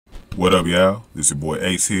What up, y'all? This your boy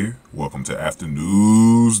Ace here. Welcome to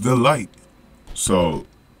Afternoon's Delight. So,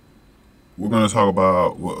 we're going to talk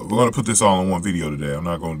about, we're going to put this all in one video today. I'm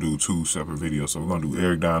not going to do two separate videos. So, we're going to do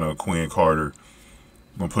Eric, Donna, Quinn, Carter.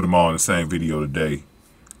 I'm going to put them all in the same video today.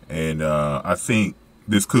 And I think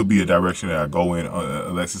this could be a direction that I go in,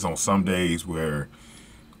 unless it's on some days where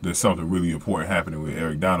there's something really important happening with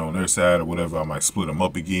Eric, Donna on their side or whatever. I might split them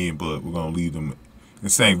up again, but we're going to leave them the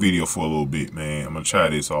same video for a little bit, man. I'm gonna try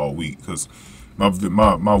this all week because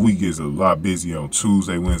my week is a lot busier on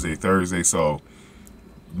Tuesday, Wednesday, Thursday, so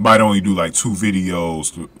might only do like 2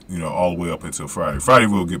 videos, you know, all the way up until Friday. Friday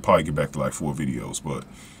we'll probably get back to like 4 videos, but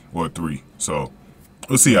or 3. So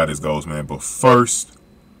we'll see how this goes, man. But first,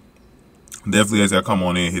 definitely as I come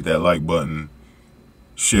on in, hit that like button,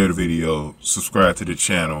 share the video, subscribe to the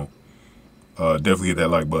channel. Definitely hit that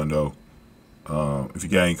like button though. If you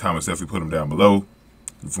got any comments, definitely put them down below.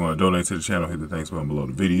 If you want to donate to the channel, hit the thanks button below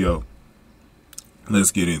the video.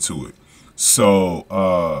 Let's get into it.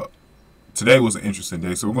 So, today was an interesting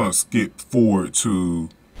day. So, we're going to skip forward to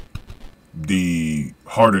the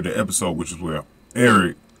heart of the episode, which is where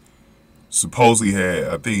Eric supposedly had,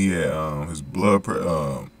 I think he had his blood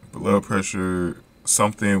pressure,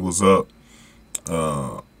 something was up.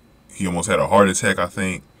 He almost had a heart attack, I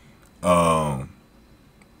think.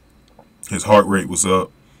 His heart rate was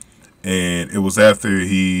up. And it was after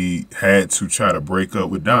he had to try to break up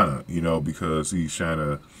with Donna, you know, because he's trying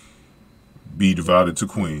to be devoted to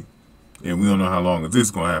Quinn. And we don't know how long this is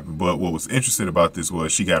going to happen. But what was interesting about this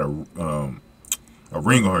was she got a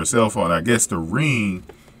ring on her cell phone. I guess the ring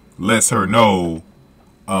lets her know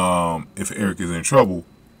if Eric is in trouble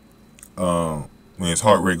when his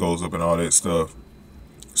heart rate goes up and all that stuff.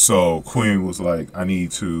 So Quinn was like, I need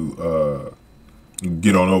to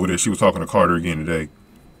get on over there. She was talking to Carter again today.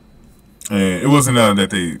 And it wasn't nothing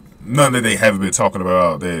that they haven't been talking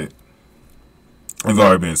about that has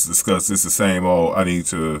already been discussed. It's the same old, I need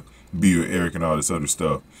to be with Eric and all this other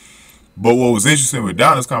stuff. But what was interesting with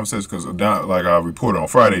Donna's conversation, because like I reported on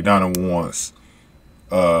Friday, Donna wants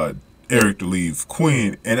Eric to leave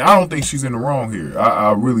Quinn. And I don't think she's in the wrong here.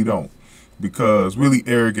 I really don't. Because really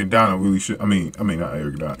Eric and Donna really should, I mean not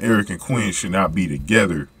Eric and Donna, Eric and Quinn should not be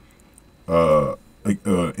together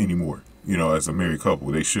anymore. You know, as a married couple,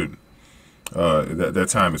 they shouldn't. That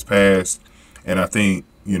time has passed, and I think,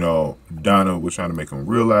 you know, Donna was trying to make him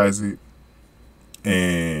realize it,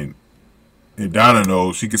 and Donna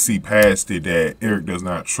knows, she could see past it, that Eric does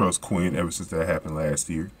not trust Quinn ever since that happened last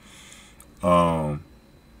year. And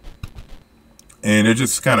they're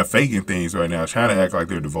just kind of faking things right now, trying to act like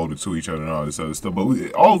they're devoted to each other and all this other stuff.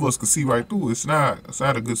 But all of us can see right through it. It's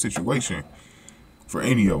not a good situation for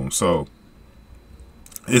any of them. So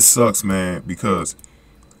it sucks, man, because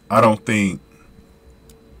I don't think,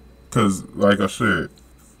 because like I said,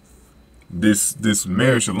 this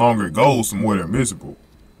marriage, the longer it goes, the more they're miserable.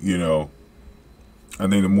 You know, I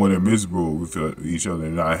think the more they're miserable with each other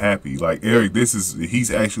and not happy. Like Eric,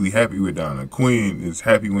 he's actually happy with Donna. Quinn is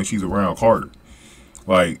happy when she's around Carter.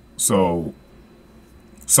 Like, so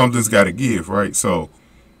something's got to give, right? So,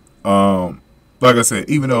 like I said,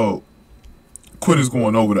 even though Quinn is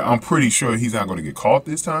going over there, I'm pretty sure he's not going to get caught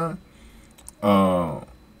this time.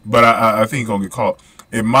 But I think he's going to get caught.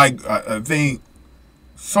 It might, I think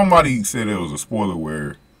somebody said it was a spoiler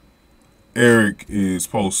where Eric is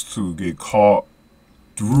supposed to get caught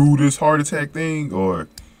through this heart attack thing, or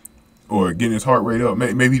getting his heart rate up.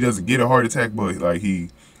 Maybe he doesn't get a heart attack, but like he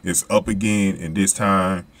is up again, and this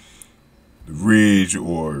time Ridge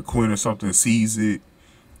or Quinn or something sees it.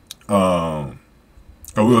 We'll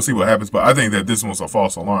see what happens. But I think that this one's a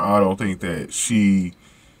false alarm. I don't think that she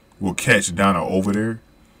will catch Donna over there.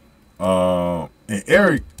 And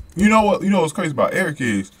Eric, you know what's crazy about Eric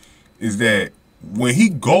is that when he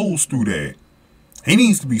goes through that, he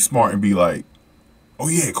needs to be smart and be like, oh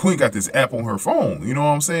yeah, Quinn got this app on her phone. You know what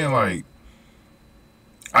I'm saying? Like,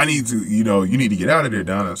 I need to, you know, you need to get out of there,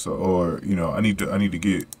 Donna. So, or, you know, I need to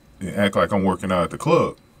get and act like I'm working out at the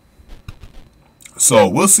club. So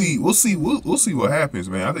we'll see what happens,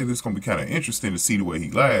 man. I think this is gonna be kind of interesting to see the way he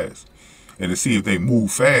lasts and to see if they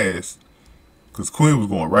move fast. Because Quinn was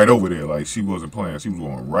going right over there. Like, she wasn't playing. She was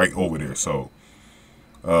going right over there. So,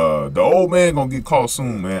 the old man going to get caught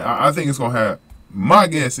soon, man. I think it's going to have... My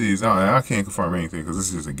guess is... I can't confirm anything because this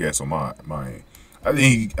is just a guess on my end. I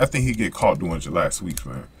think he get caught during July sweeps,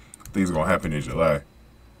 man. I think it's going to happen in July.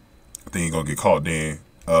 I think he's going to get caught then.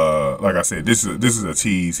 Like I said, this is a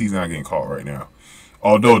tease. He's not getting caught right now.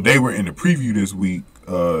 Although they were in the preview this week,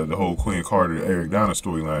 the whole Quinn Carter, Eric Donna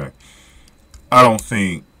storyline. I don't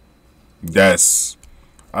think... I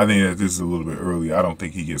think that this is a little bit early. I don't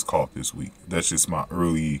think he gets caught this week. That's just my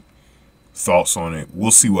early thoughts on it.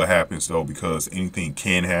 We'll see what happens though, because anything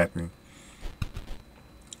can happen.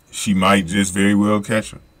 She might just very well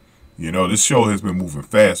catch him. You know, this show has been moving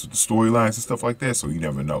fast with the storylines and stuff like that, so you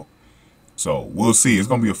never know. So we'll see. It's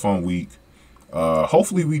gonna be a fun week.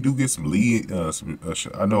 Hopefully we do get some lead.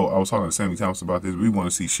 I know I was talking to Sammy Thompson about this. We want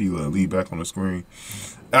to see Sheila and Lee back on the screen.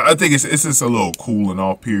 I think it's just a little cooling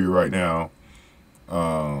off period right now.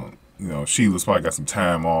 You know, Sheila's probably got some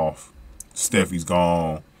time off. Steffi's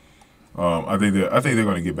gone. I think they're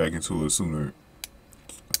going to get back into it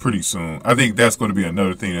pretty soon. I think that's going to be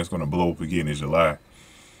another thing that's going to blow up again in July.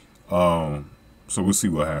 So we'll see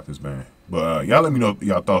what happens, man. But y'all let me know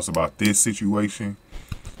y'all thoughts about this situation.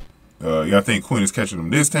 Y'all think Quinn is catching them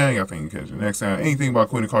this time? Y'all think he's catching them next time? Anything about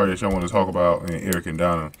Quinn and Carter that y'all want to talk about? And Eric and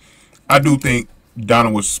Donna. I do think Donna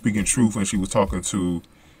was speaking truth when she was talking to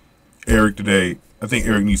Eric today. I think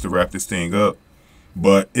Eric needs to wrap this thing up.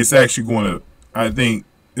 But it's actually going to, I think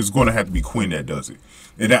it's going to have to be Quinn that does it.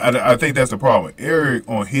 And I think that's the problem. Eric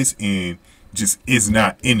on his end just is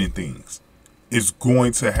not ending things. It's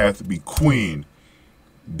going to have to be Quinn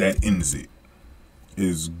that ends it.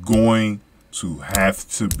 It's going to have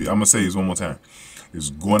to be, I'm going to say this one more time. It's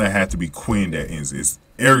going to have to be Quinn that ends it.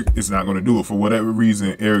 Eric is not going to do it. For whatever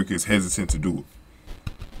reason, Eric is hesitant to do it.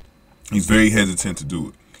 He's very hesitant to do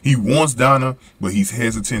it. He wants Donna, but he's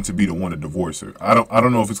hesitant to be the one to divorce her. I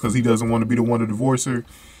don't know if it's because he doesn't want to be the one to divorce her,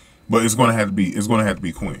 but it's going to have to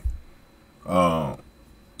be Quinn.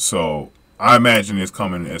 So I imagine it's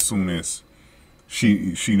coming as soon as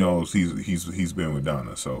she knows he's been with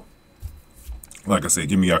Donna. So like I said,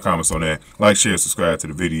 give me your comments on that. Like, share, subscribe to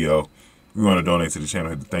the video. If you want to donate to the channel,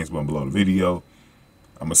 hit the thanks button below the video.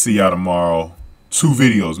 I'm gonna see y'all tomorrow. 2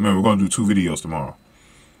 videos. Remember, we're gonna do 2 videos tomorrow.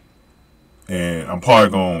 And I'm probably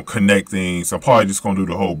going to connect things. I'm probably just going to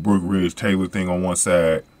do the whole Brooke Ridge Taylor thing on one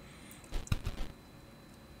side.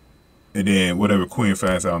 And then whatever Quinn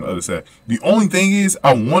finds out on the other side. The only thing is,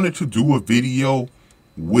 I wanted to do a video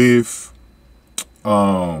with,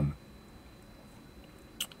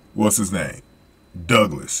 what's his name?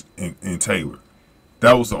 Douglas and Taylor.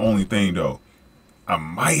 That was the only thing, though. I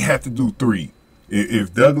might have to do 3.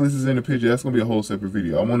 If Douglas is in the picture, that's going to be a whole separate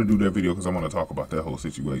video. I want to do that video because I want to talk about that whole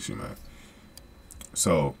situation, man.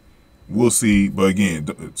 So we'll see. But again,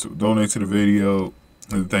 donate to the video.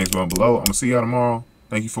 And the thanks button below. I'm going to see y'all tomorrow.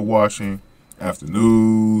 Thank you for watching. After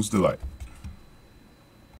News Delight.